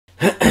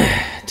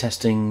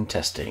Testing,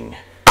 testing.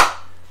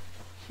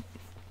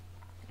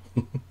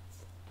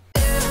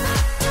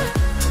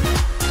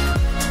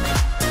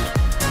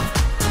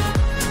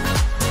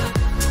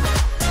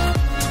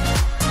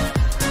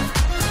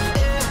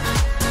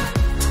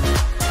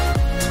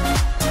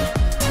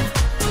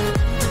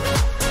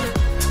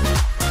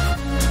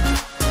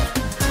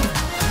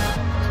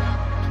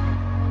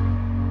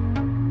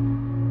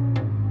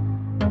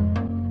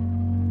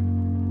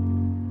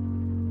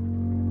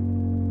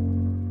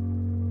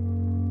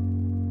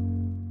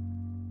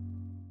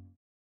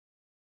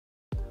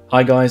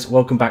 Hi guys,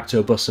 welcome back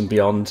to Abus and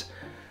Beyond.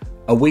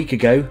 A week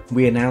ago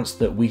we announced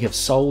that we have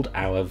sold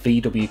our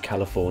VW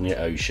California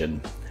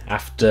Ocean.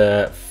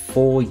 After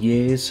 4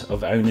 years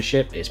of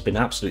ownership, it's been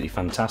absolutely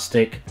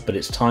fantastic, but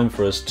it's time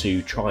for us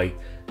to try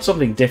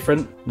something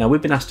different. Now,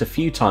 we've been asked a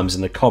few times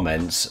in the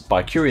comments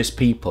by curious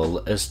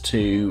people as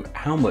to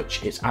how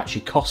much it's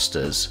actually cost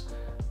us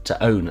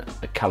to own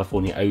a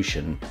California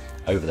Ocean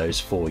over those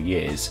 4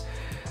 years.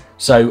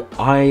 So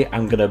I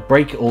am going to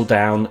break it all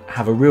down,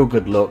 have a real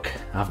good look.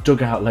 I've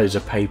dug out loads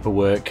of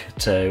paperwork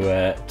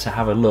to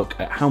have a look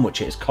at how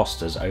much it's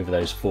cost us over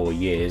those 4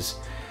 years.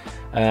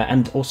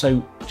 And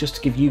also just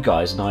to give you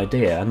guys an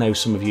idea, I know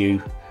some of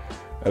you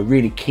are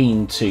really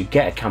keen to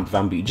get a camper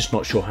van, but you're just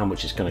not sure how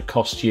much it's going to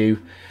cost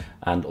you.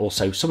 And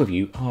also some of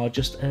you are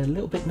just a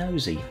little bit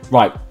nosy.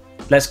 Right,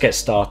 let's get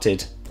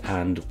started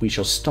and we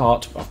shall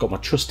start. I've got my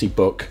trusty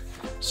book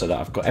so that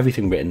I've got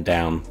everything written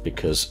down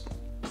because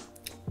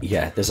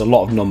yeah, there's a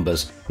lot of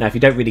numbers. Now, if you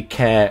don't really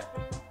care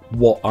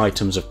what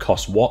items have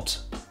cost what,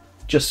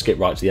 just skip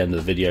right to the end of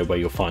the video where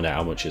you'll find out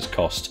how much it's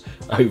cost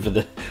over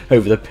the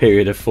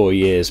period of 4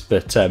 years.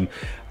 But yeah, I'm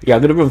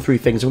going to run through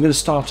things. I'm going to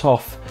start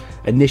off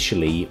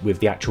initially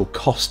with the actual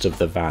cost of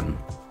the van.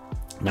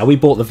 Now, we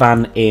bought the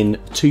van in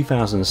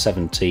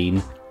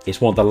 2017. It's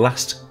one of the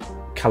last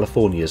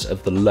Californias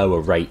of the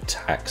lower rate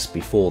tax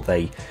before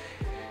the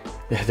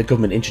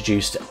government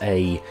introduced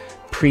a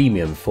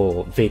premium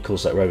for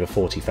vehicles that are over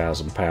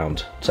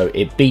 £40,000. So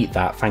it beat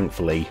that,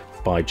 thankfully,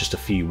 by just a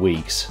few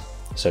weeks.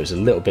 So it's a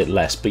little bit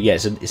less, but yeah,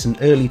 it's an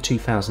early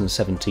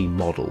 2017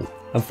 model.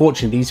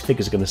 Unfortunately, these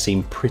figures are going to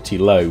seem pretty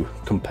low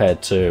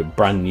compared to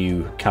brand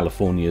new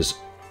Californias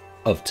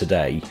of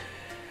today.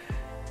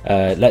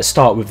 Let's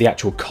start with the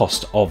actual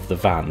cost of the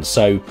van.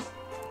 So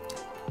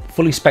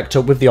fully spec'd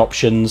up with the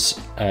options,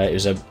 it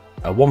was a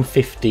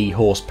 150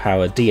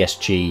 horsepower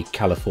DSG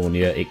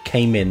California. It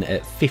came in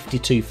at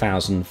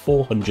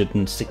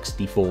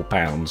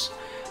 £52,464.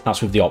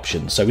 That's with the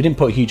options. So we didn't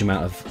put a huge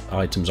amount of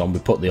items on. We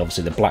put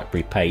obviously the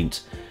BlackBerry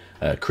paint,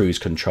 cruise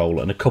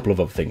control, and a couple of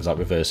other things like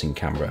reversing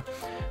camera.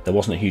 There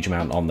wasn't a huge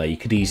amount on there. You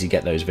could easily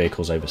get those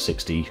vehicles over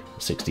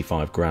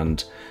 65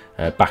 grand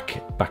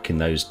back in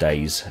those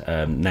days.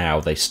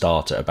 Now they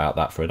start at about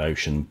that for an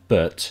Ocean,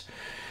 but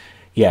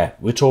yeah,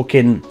 we're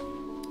talking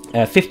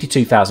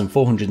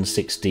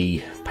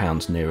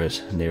 £52,460 near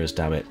us,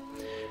 damn it.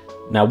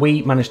 Now,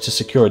 we managed to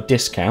secure a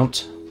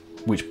discount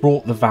which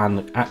brought the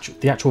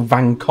actual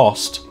van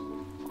cost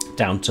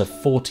down to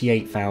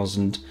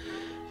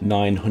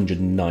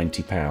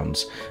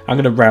 £48,990. I'm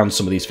going to round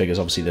some of these figures.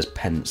 Obviously there's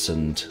pence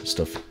and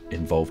stuff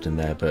involved in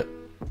there, but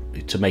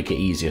to make it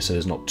easier so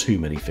there's not too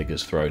many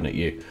figures thrown at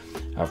you,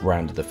 I've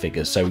rounded the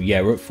figures. So yeah,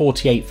 we're at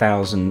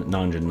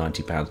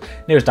 £48,990.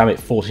 Nearest damn it,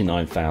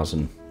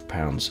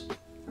 £49,000.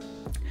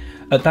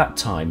 At that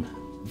time,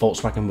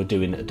 Volkswagen were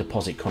doing a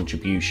deposit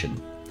contribution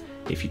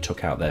if you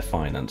took out their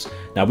finance.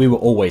 Now, we were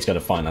always going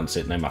to finance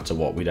it no matter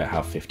what. We don't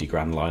have 50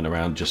 grand lying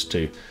around just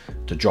to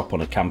drop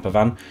on a camper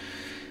van.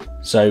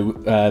 So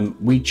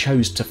we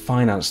chose to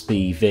finance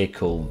the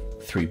vehicle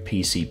through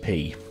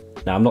PCP.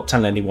 Now, I'm not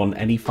telling anyone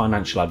any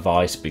financial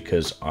advice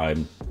because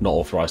I'm not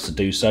authorised to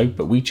do so,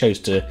 but we chose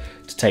to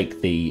take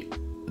the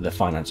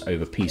finance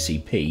over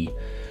PCP,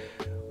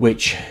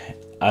 which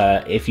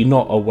if you're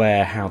not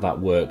aware how that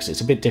works,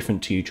 it's a bit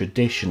different to your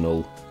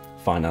traditional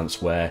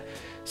finance where,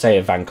 say,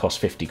 a van costs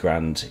 50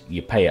 grand,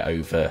 you pay it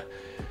over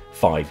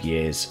 5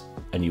 years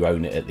and you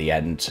own it at the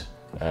end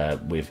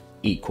with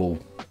equal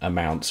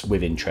amounts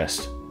with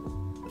interest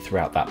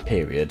throughout that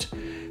period.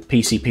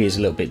 PCP is a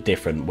little bit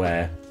different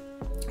where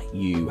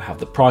you have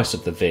the price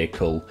of the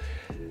vehicle,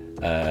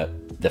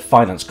 the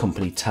finance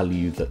company tell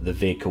you that the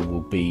vehicle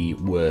will be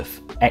worth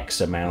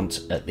X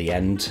amount at the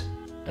end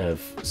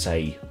of,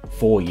 say,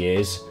 4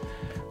 years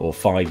or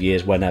 5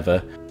 years,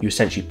 whenever. You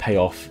essentially pay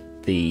off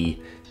the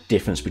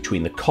difference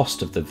between the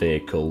cost of the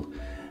vehicle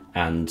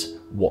and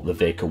what the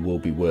vehicle will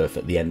be worth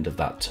at the end of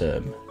that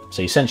term.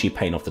 So you're essentially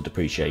paying off the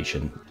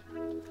depreciation.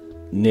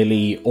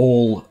 Nearly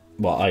all,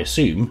 well, I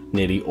assume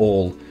nearly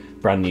all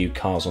brand new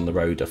cars on the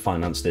road are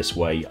financed this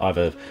way,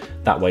 either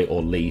that way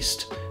or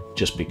leased,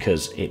 just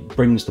because it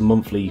brings the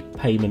monthly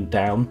payment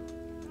down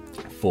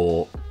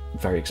for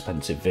very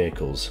expensive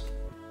vehicles.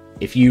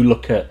 If you were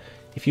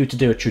to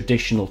do a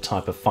traditional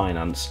type of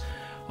finance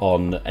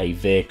on a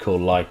vehicle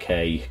like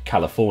a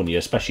California,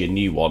 especially a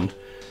new one,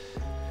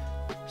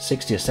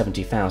 £60,000 or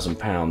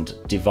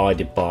 £70,000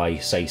 divided by,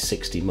 say,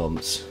 60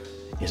 months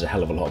is a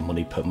hell of a lot of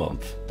money per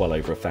month, well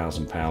over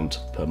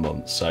 £1,000 per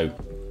month. So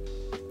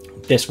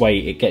this way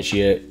it gets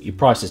your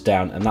prices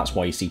down, and that's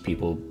why you see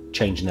people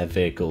changing their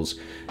vehicles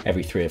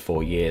every 3 or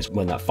 4 years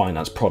when that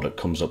finance product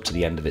comes up to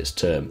the end of its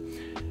term.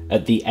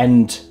 At the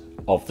end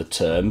of the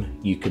term,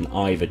 you can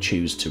either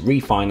choose to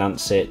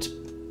refinance it,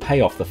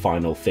 pay off the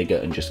final figure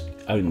and just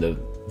own the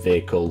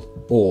vehicle,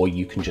 or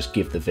you can just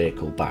give the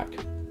vehicle back.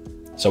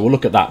 So we'll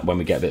look at that when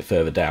we get a bit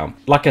further down.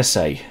 Like I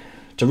say,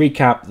 to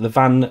recap, the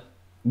van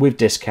with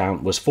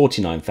discount was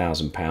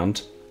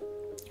 £49,000.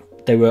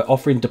 They were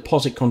offering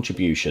deposit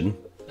contribution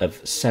of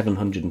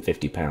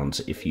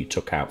 £750 if you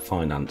took out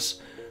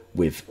finance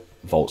with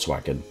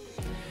Volkswagen.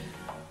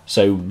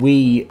 So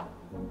we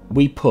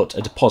put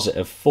a deposit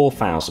of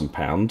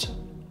 £4,000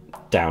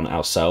 down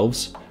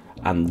ourselves,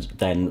 and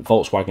then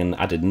Volkswagen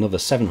added another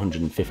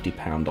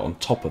 £750 on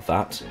top of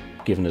that,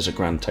 giving us a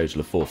grand total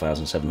of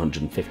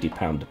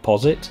 £4,750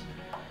 deposit.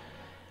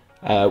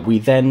 We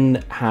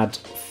then had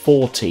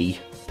 40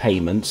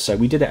 payments, so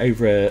we did it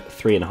over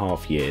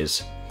 3.5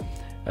 years.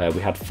 We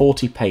had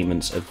 40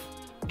 payments of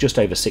just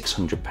over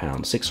 £600,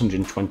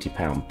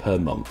 £620 per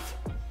month.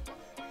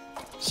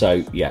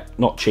 So yeah,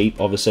 not cheap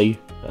obviously,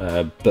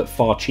 but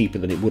far cheaper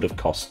than it would have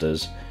cost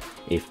us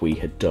if we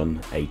had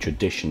done a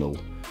traditional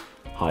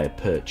hire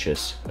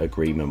purchase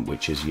agreement,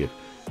 which is your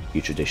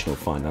traditional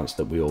finance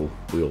that we all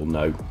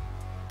know.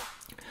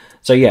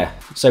 So yeah,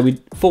 so we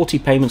 40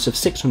 payments of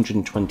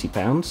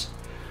 £620,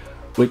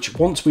 which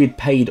once we had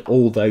paid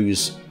all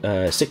those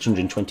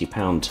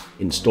 £620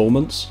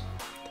 instalments,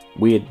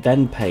 we had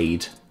then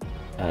paid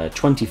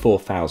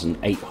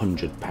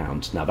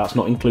 £24,800. Now that's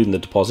not including the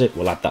deposit,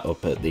 we'll add that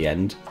up at the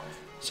end.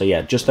 So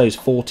yeah, just those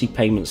 40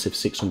 payments of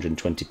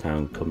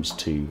 £620 comes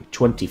to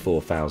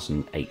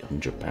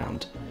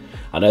 £24,800.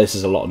 I know this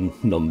is a lot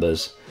of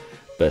numbers,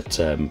 but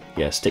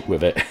yeah, stick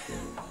with it.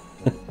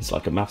 It's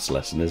like a maths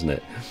lesson, isn't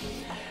it?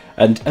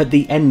 And at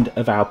the end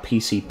of our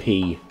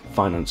PCP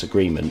finance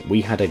agreement,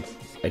 we had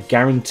a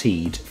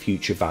guaranteed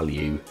future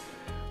value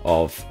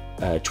of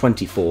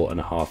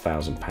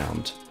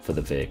 £24,500 for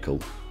the vehicle.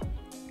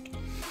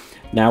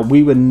 Now,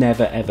 we were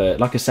never ever,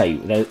 like I say,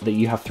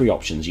 you have 3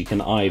 options. You can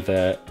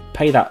either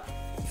pay that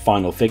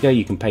final figure,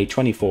 you can pay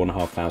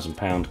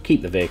 £24,500,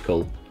 keep the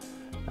vehicle,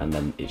 and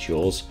then it's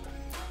yours.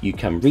 You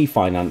can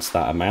refinance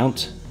that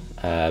amount,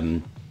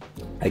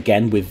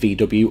 again with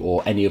VW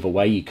or any other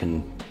way. You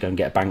can go and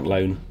get a bank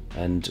loan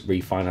and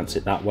refinance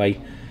it that way.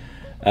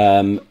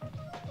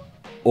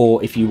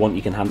 Or if you want,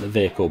 you can hand the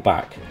vehicle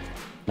back.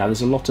 Now,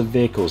 there's a lot of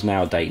vehicles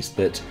nowadays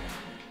that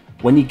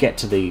when you get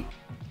to the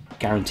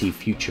guaranteed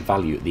future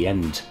value at the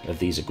end of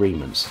these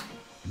agreements,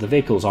 the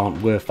vehicles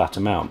aren't worth that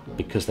amount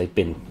because the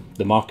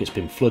market's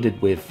been flooded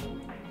with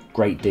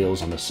great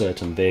deals on a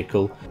certain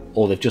vehicle,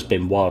 or they've just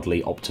been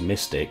wildly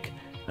optimistic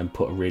and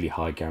put a really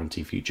high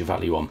guaranteed future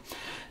value on.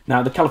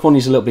 Now, the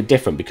California's a little bit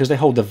different because they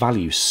hold the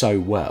value so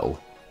well.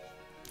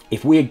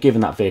 If we had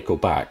given that vehicle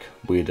back,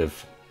 we'd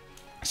have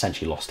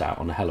essentially lost out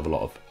on a hell of a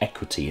lot of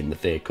equity in the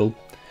vehicle.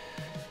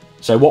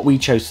 So what we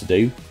chose to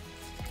do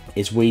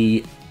is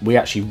we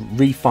actually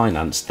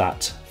refinanced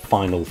that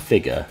final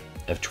figure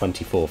of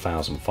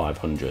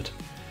 £24,500.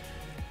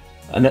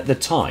 And at the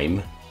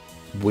time,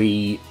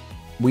 we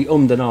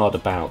ummed and ahed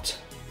about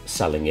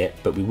selling it,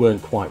 but we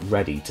weren't quite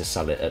ready to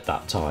sell it at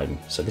that time.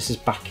 So this is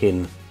back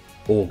in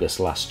August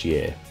last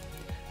year.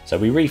 So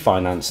we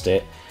refinanced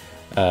it,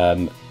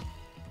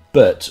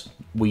 but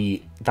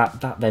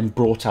that then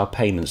brought our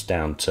payments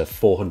down to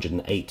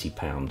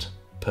 £480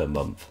 per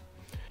month.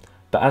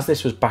 But as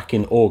this was back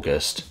in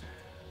August,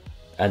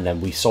 and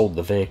then we sold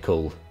the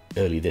vehicle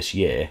early this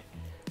year,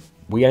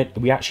 we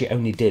actually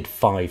only did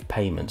 5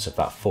 payments of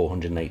that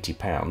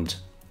 £480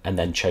 and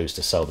then chose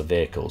to sell the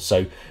vehicle.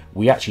 So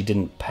we actually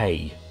didn't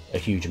pay a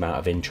huge amount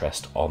of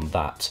interest on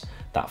that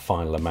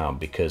final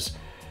amount, because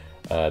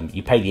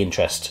you pay the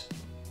interest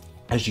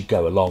as you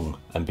go along,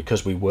 and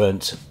because we were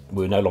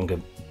no longer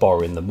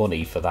borrowing the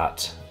money for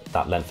that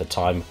length of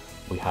time,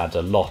 we had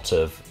a lot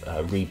of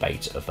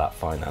rebate of that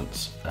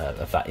finance,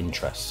 of that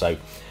interest. So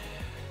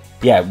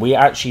yeah, we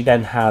actually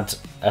then had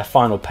a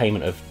final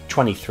payment of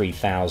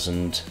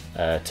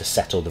 £23,000 to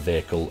settle the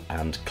vehicle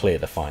and clear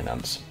the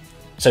finance.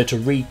 So to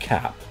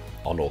recap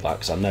on all that,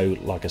 because I know,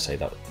 like I say,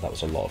 that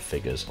was a lot of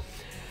figures.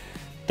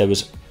 There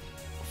was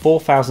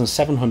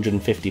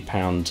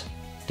 £4,750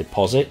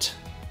 deposit,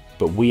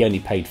 but we only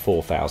paid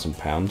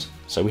 £4,000.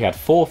 So we had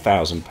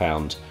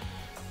 £4,000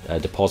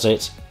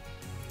 deposit.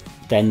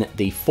 Then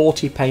the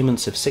 40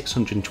 payments of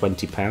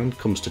 £620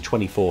 comes to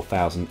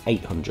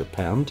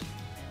 £24,800.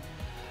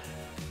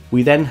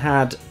 We then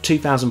had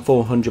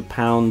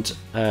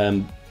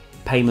 £2,400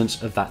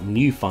 payments of that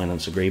new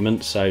finance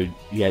agreement. So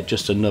yeah,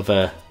 just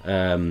another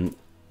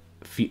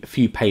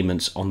few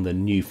payments on the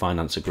new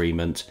finance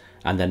agreement,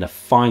 and then a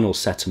final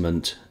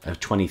settlement of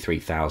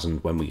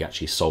 £23,000 when we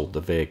actually sold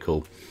the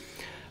vehicle.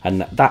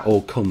 And that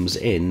all comes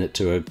in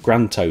to a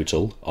grand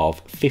total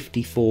of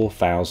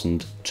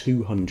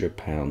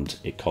 £54,200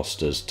 it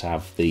cost us to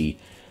have the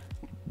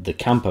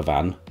camper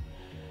van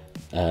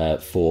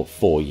for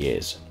 4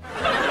 years.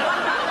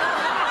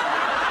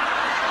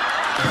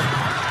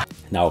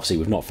 Now obviously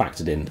we've not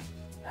factored in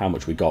how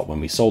much we got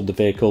when we sold the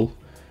vehicle,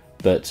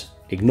 but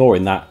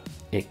ignoring that,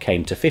 it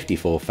came to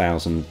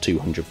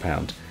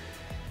 £54,200.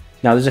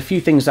 Now there's a few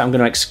things that I'm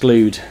going to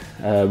exclude.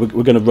 We're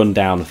going to run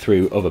down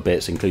through other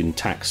bits, including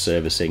tax,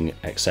 servicing,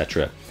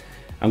 etc.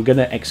 I'm going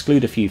to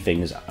exclude a few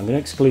things. I'm going to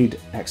exclude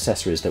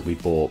accessories that we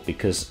bought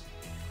because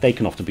they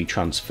can often be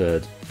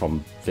transferred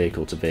from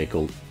vehicle to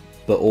vehicle,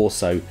 but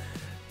also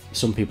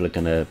some people are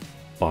going to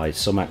buy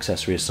some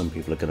accessories, some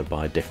people are going to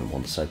buy different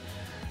ones. So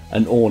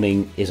an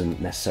awning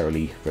isn't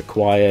necessarily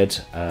required.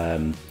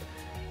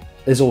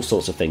 There's all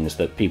sorts of things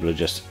that people are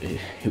just...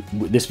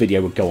 This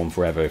video would go on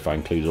forever if I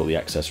included all the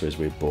accessories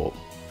we've bought.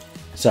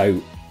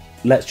 So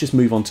let's just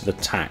move on to the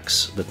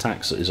tax. The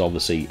tax is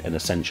obviously an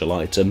essential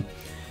item.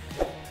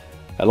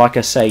 Like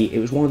I say, it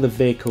was one of the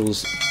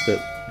vehicles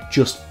that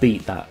just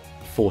beat that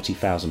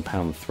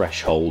 £40,000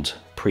 threshold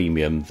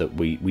premium that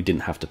we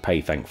didn't have to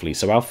pay, thankfully.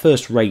 So our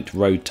first rate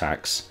road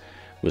tax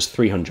was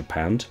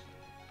 £300,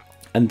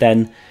 and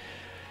then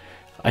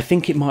I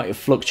think it might have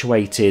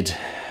fluctuated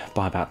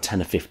by about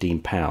 £10 or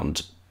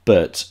 £15,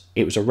 but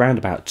it was around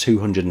about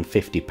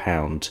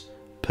 £250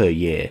 per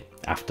year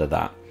after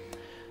that.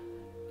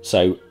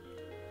 So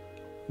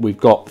we've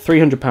got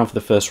 £300 for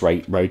the first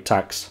rate road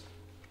tax,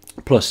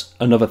 plus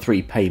another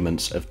 3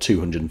 payments of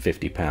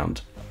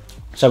 £250.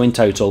 So in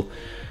total,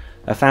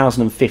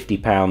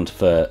 £1,050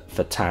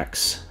 for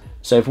tax.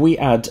 So if we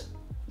add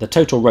the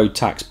total road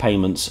tax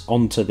payments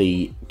onto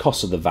the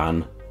cost of the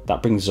van,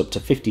 that brings us up to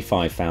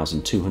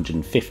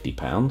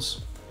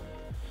 £55,250.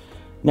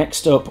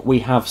 Next up, we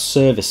have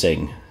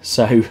servicing.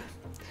 So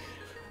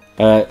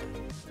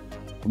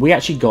we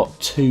actually got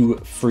 2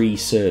 free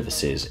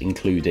services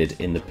included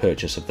in the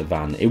purchase of the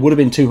van. It would have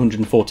been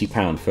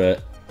 £240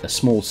 for a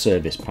small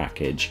service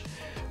package,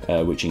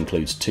 which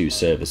includes 2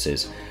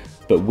 services.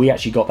 But we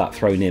actually got that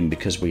thrown in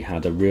because we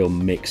had a real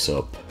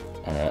mix-up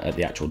at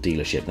the actual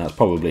dealership. And that's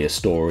probably a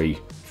story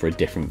for a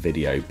different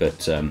video.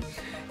 But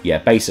yeah,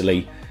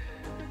 basically,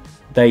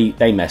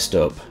 they messed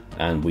up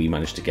and we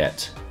managed to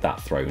get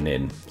that thrown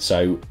in.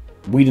 So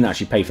we didn't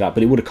actually pay for that,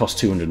 but it would have cost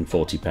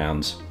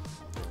 £240.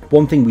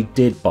 One thing we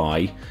did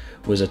buy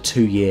was a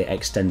 2-year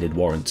extended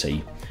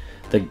warranty.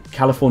 The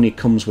California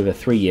comes with a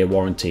 3-year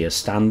warranty as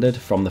standard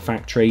from the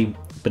factory,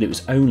 but it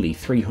was only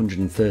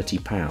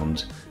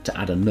 £330 to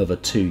add another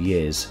 2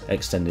 years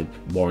extended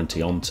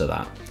warranty onto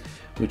that,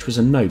 which was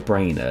a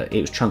no-brainer. It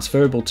was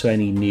transferable to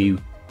any new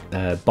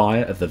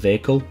buyer of the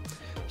vehicle,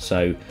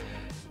 so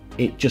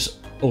it just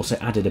also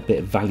added a bit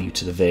of value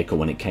to the vehicle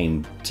when it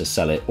came to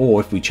sell it, or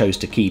if we chose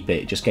to keep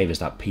it, it just gave us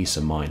that peace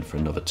of mind for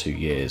another 2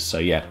 years. So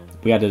yeah,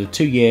 we added a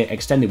 2-year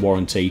extended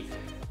warranty,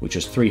 which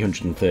was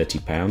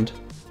 £330.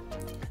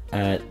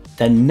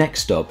 Then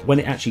next up, when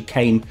it actually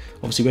came,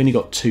 obviously we only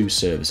got 2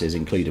 services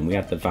including, we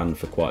had the van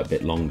for quite a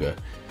bit longer.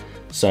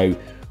 So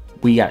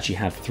we actually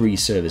had 3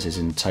 services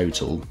in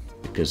total,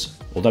 because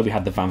although we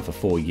had the van for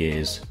 4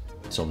 years,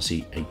 it's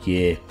obviously a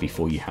year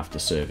before you have to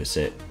service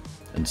it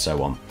and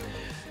so on.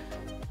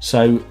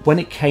 So when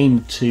it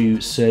came to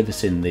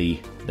servicing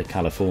the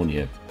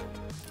California,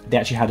 they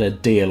actually had a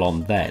deal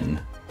on then,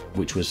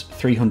 which was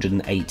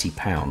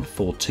 £380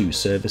 for 2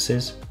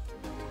 services.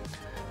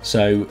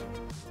 So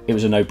it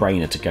was a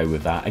no-brainer to go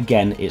with that.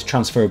 Again, it's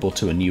transferable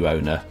to a new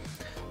owner,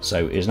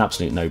 so it's an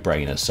absolute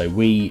no-brainer. So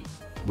we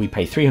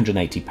pay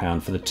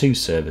 £380 for the 2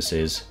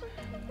 services,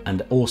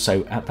 and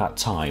also at that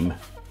time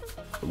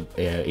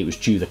it was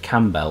due the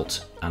cam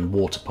belt and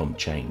water pump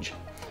change.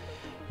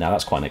 Now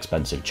that's quite an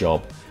expensive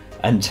job,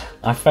 and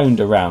I phoned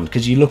around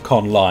because you look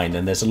online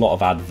and there's a lot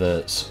of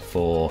adverts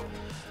for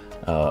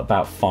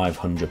about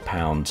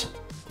 £500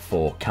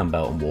 for cam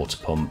belt and water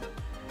pump,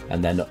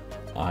 and then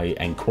I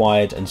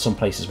inquired and some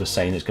places were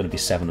saying it's going to be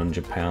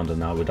 £700,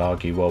 and I would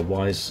argue, well,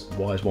 why is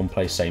one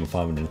place saying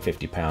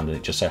 £550? And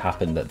it just so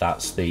happened that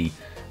that's the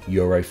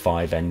Euro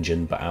 5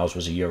 engine, but ours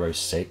was a Euro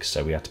 6,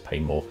 so we had to pay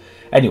more.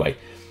 Anyway,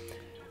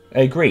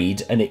 I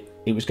agreed, and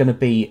it was going to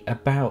be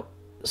about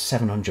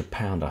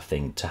 £700, I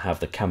think, to have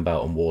the cam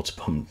belt and water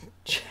pump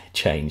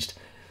changed.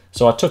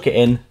 So I took it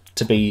in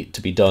to be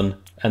done,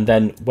 and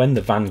then when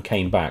the van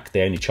came back,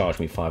 they only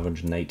charged me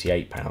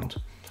 £588.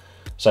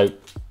 So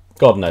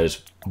God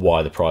knows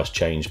why the price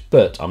changed,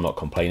 but I'm not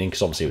complaining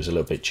because obviously it was a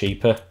little bit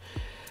cheaper.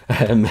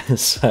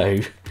 So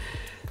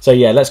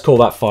yeah, let's call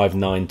that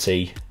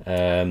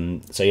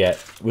 £590. So yeah,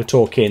 we're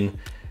talking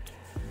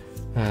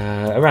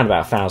around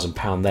about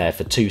 £1,000 there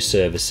for 2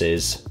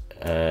 services,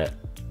 the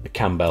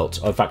cam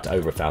belt, in fact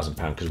over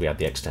 £1,000 because we had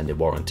the extended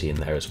warranty in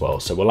there as well.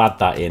 So we'll add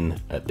that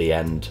in at the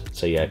end.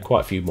 So yeah,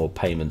 quite a few more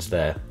payments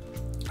there.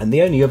 And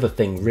the only other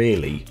thing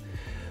really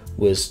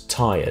was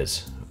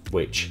tyres,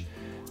 which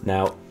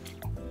now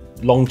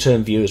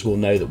long-term viewers will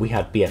know that we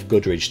had BF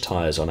Goodrich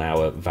tyres on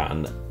our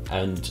van,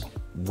 and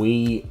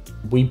we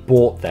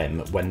bought them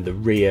when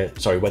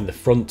the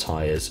front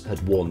tyres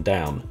had worn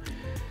down.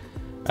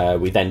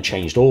 We then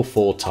changed all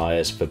 4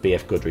 tyres for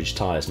BF Goodrich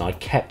tyres, and I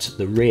kept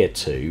the rear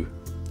 2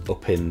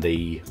 up in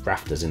the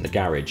rafters in the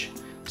garage.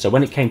 So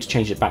when it came to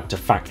change it back to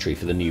factory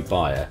for the new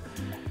buyer,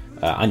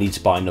 I need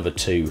to buy another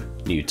 2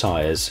 new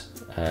tyres,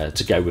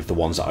 to go with the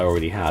ones that I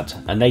already had,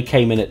 and they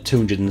came in at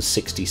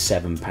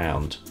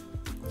 £267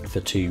 for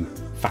 2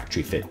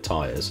 factory fit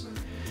tyres.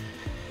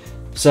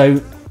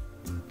 So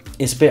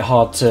it's a bit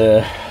hard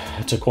to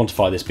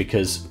quantify this,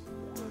 because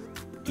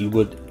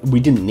we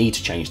didn't need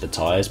to change the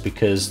tyres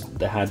because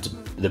the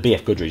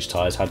BF Goodrich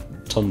tyres had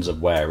tons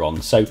of wear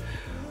on. So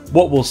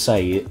what we'll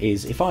say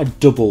is, if I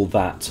double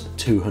that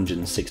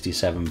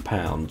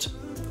 £267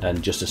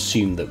 and just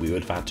assume that we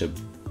would have had to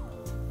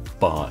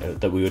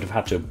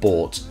have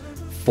bought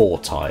 4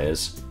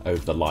 tyres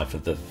over the life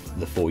of the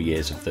 4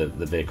 years of the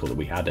vehicle that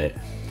we had it,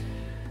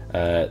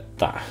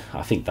 that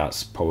I think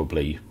that's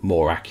probably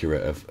more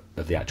accurate of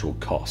the actual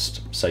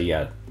cost. So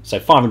yeah, so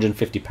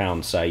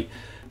 £550 say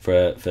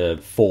for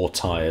 4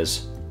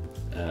 tyres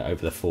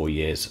over the 4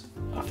 years,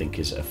 I think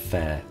is a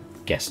fair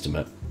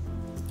guesstimate.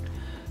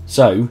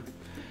 So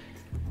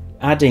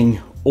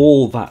adding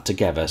all that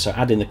together, so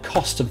adding the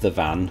cost of the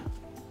van,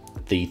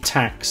 the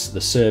tax,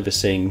 the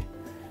servicing,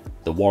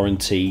 the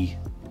warranty,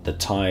 the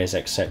tyres,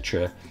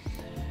 etc.,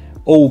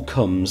 all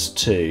comes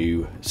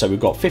to, so we've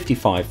got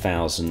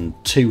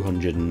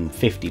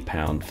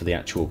 £55,250 for the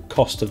actual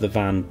cost of the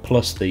van,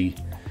 plus the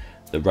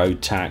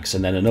road tax,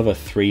 and then another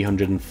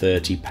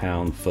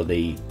 £330 for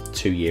the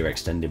 2-year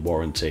extended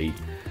warranty,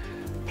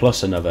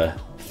 plus another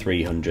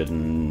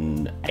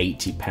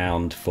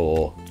 £380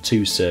 for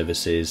 2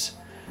 services,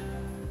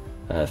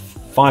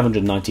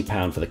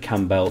 £590 for the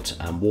cam belt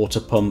and water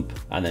pump,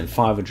 and then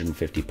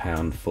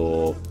 £550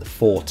 for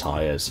 4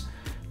 tyres.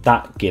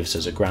 That gives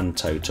us a grand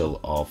total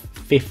of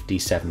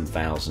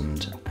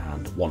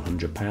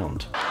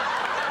 £57,100.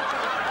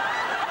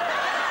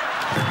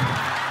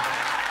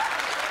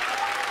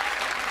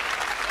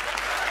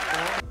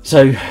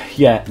 So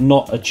yeah,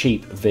 not a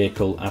cheap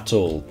vehicle at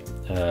all.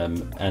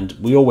 And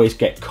we always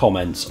get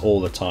comments all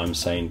the time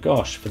saying,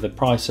 gosh, for the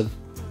price of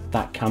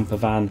that camper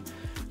van,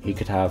 you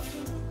could have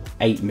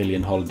 8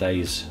 million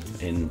holidays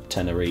in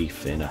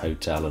Tenerife in a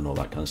hotel and all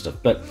that kind of stuff.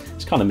 But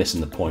it's kind of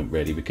missing the point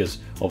really, because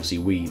obviously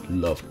we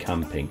love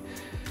camping.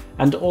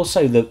 And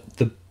also the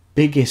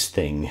biggest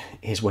thing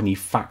is when you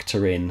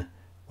factor in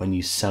when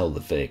you sell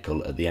the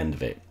vehicle at the end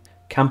of it.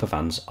 Camper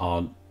vans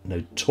are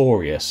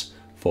notorious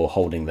for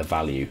holding the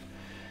value,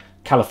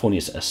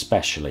 California's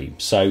especially.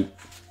 So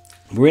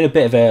we're in a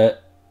bit of a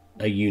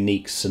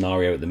unique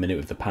scenario at the minute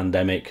with the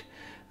pandemic.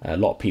 A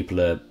lot of people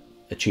are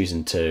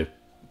choosing to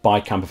buy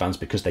camper vans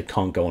because they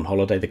can't go on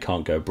holiday, they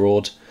can't go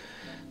abroad.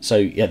 So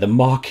yeah, the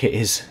market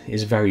is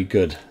very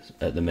good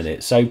at the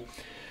minute. So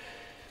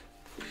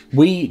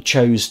we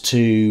chose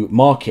to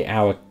market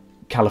our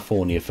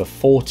California for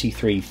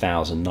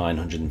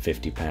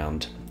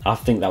 £43,950. I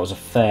think that was a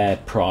fair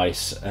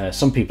price.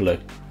 Some people are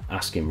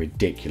asking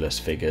ridiculous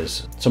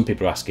figures. Some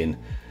people are asking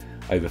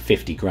over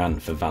 50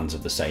 grand for vans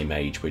of the same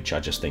age, which I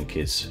just think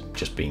is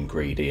just being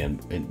greedy,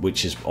 and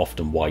which is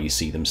often why you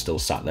see them still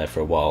sat there for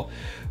a while.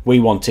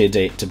 We wanted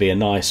it to be a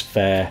nice,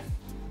 fair,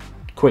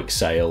 quick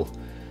sale.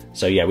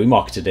 So yeah, we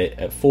marketed it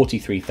at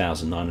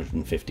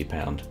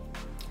 £43,950.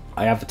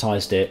 I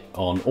advertised it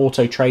on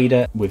Auto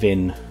Trader.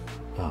 Within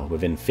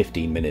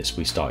 15 minutes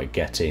we started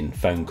getting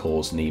phone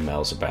calls and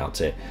emails about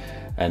it,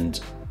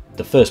 and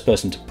the first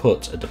person to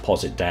put a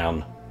deposit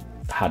down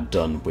had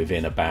done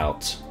within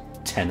about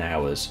 10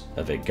 hours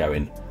of it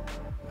going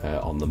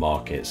on the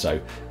market. So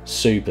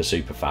super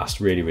fast,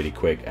 really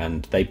quick,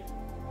 and they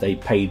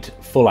paid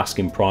full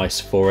asking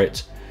price for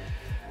it.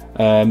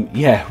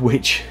 Yeah,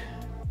 which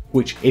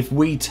if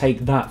we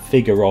take that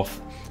figure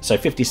off, so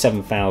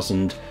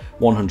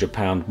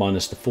 £57,100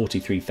 minus the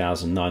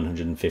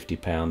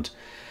 £43,950,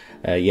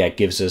 yeah,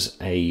 gives us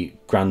a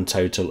grand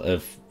total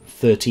of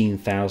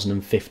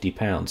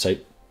 £13,050. So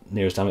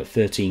nearest damn it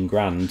 13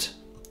 grand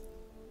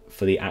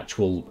for the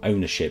actual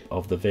ownership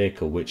of the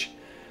vehicle, which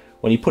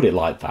when you put it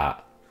like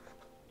that,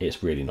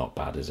 it's really not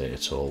bad, is it,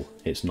 at all?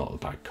 It's not a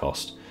bad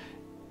cost.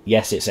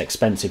 Yes, it's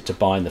expensive to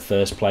buy in the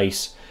first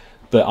place,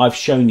 but I've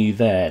shown you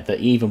there that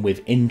even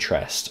with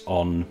interest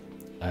on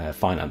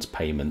finance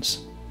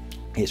payments,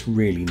 it's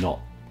really not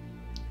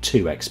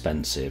too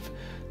expensive.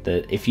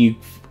 That if you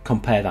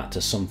compare that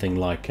to something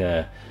like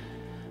a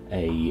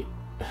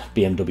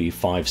BMW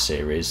 5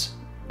 Series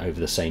over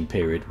the same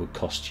period, would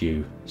cost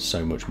you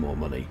so much more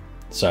money.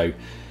 So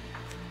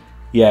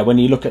yeah, when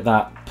you look at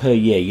that per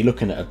year, you're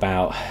looking at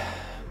about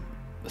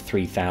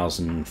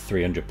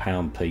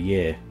 £3,300 per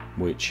year,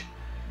 which,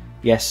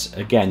 yes,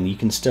 again, you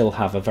can still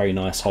have a very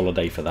nice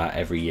holiday for that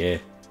every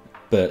year,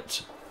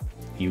 but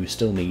you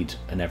still need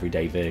an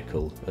everyday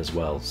vehicle as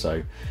well.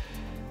 So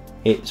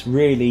it's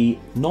really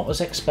not as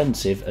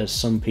expensive as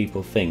some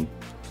people think.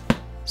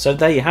 So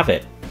there you have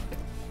it.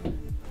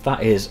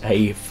 That is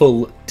a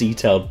full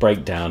detailed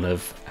breakdown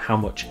of how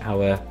much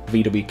our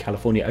VW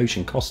California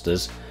Ocean cost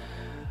us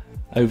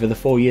over the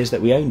 4 years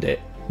that we owned it.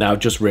 Now, I've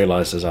just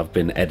realised as I've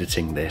been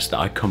editing this that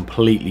I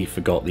completely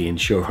forgot the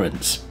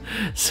insurance.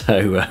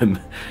 So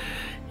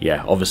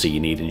yeah, obviously you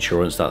need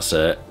insurance. That's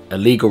a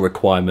legal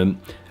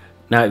requirement.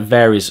 Now it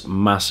varies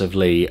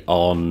massively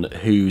on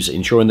who's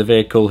insuring the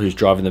vehicle, who's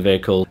driving the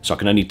vehicle, so I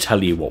can only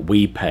tell you what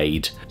we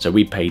paid. So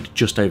we paid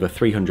just over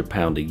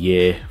 £300 a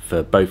year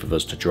for both of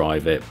us to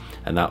drive it,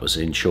 and that was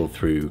insured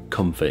through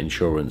Comfort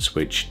Insurance,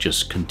 which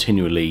just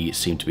continually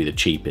seemed to be the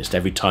cheapest.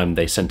 Every time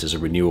they sent us a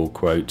renewal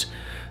quote,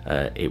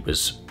 it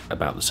was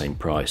about the same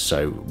price,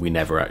 so we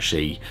never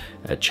actually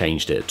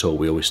changed it at all.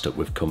 We always stuck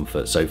with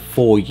Comfort. So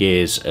 4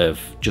 years of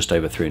just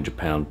over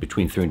 £300,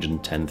 between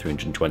 £310 and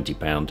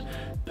 £320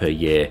 per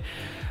year,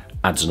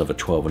 adds another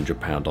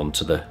 £1,200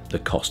 onto the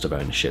cost of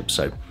ownership.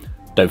 So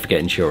don't forget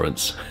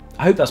insurance.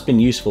 I hope that's been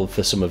useful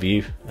for some of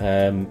you,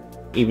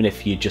 even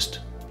if you just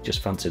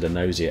fancied a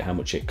nosy at how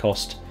much it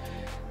cost.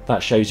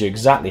 That shows you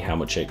exactly how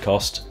much it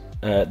cost.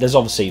 There's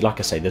obviously, like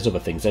I say, there's other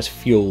things. There's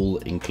fuel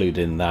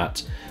included in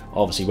that.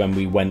 Obviously, when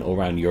we went all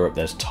around Europe,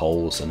 there's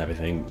tolls and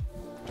everything.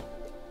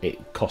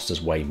 It costs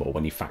us way more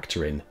when you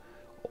factor in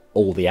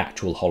all the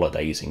actual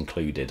holidays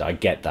included. I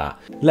get that.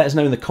 Let us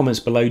know in the comments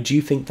below, do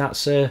you think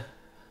that's a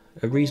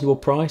reasonable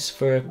price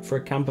for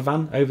a camper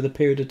van over the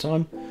period of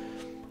time?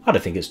 I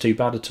don't think it's too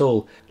bad at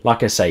all.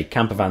 Like I say,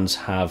 camper vans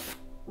have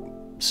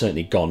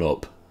certainly gone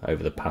up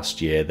over the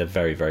past year. They're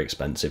very, very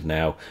expensive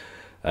now.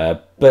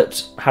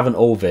 But haven't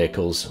all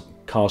vehicles,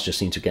 cars just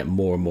seem to get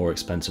more and more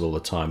expensive all the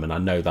time, and I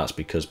know that's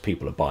because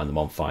people are buying them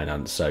on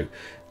finance, so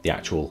the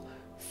actual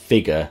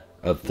figure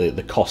of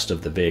the cost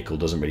of the vehicle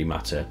doesn't really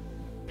matter.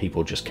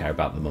 People just care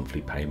about the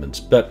monthly payments.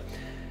 But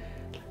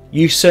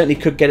you certainly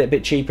could get it a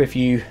bit cheaper if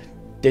you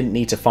didn't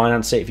need to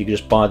finance it. If you could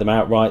just buy them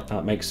outright,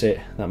 that makes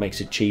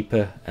it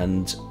cheaper,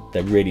 and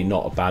they're really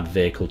not a bad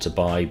vehicle to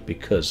buy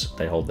because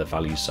they hold their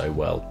value so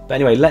well. But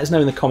anyway, let us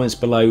know in the comments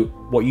below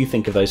what you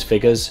think of those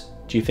figures.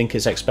 Do you think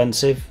it's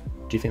expensive?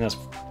 Do you think that's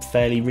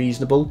fairly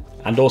reasonable?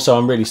 And also,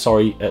 I'm really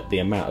sorry at the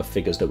amount of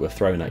figures that were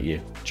thrown at you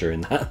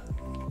during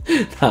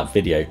that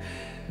video.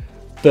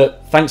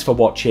 But thanks for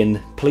watching.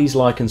 Please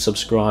like and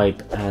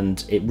subscribe,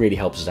 and it really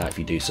helps us out if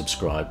you do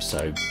subscribe.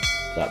 So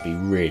that'd be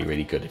really,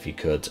 really good if you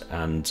could.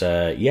 And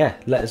yeah,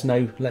 let us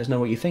know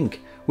what you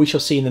think. We shall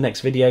see you in the next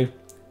video.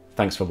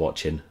 Thanks for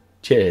watching.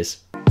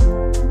 Cheers.